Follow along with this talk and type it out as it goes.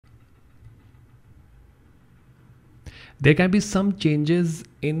There can be some changes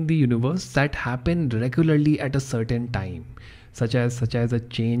in the universe that happen regularly at a certain time, such as a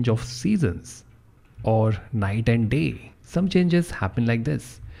change of seasons or night and day. Some changes happen like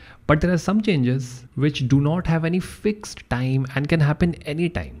this. But there are some changes which do not have any fixed time and can happen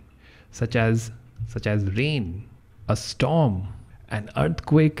anytime, such as rain, a storm, an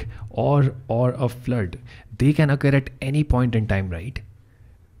earthquake, or a flood. They can occur at any point in time, right?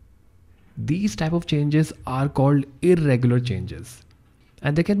 These type of changes are called irregular changes.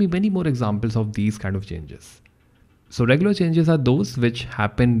 And there can be many more examples of these kind of changes. So regular changes are those which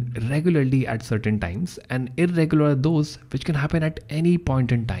happen regularly at certain times, and irregular are those which can happen at any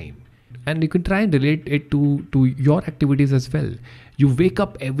point in time. And you can try and relate it to your activities as well. You wake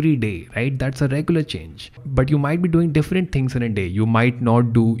up every day, right? That's a regular change. But you might be doing different things in a day. You might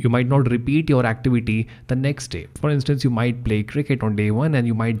not repeat your activity the next day. For instance, you might play cricket on day one and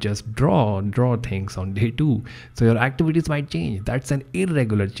you might just draw things on day two. So your activities might change. That's an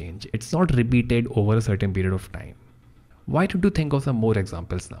irregular change. It's not repeated over a certain period of time. Why don't you think of some more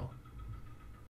examples now?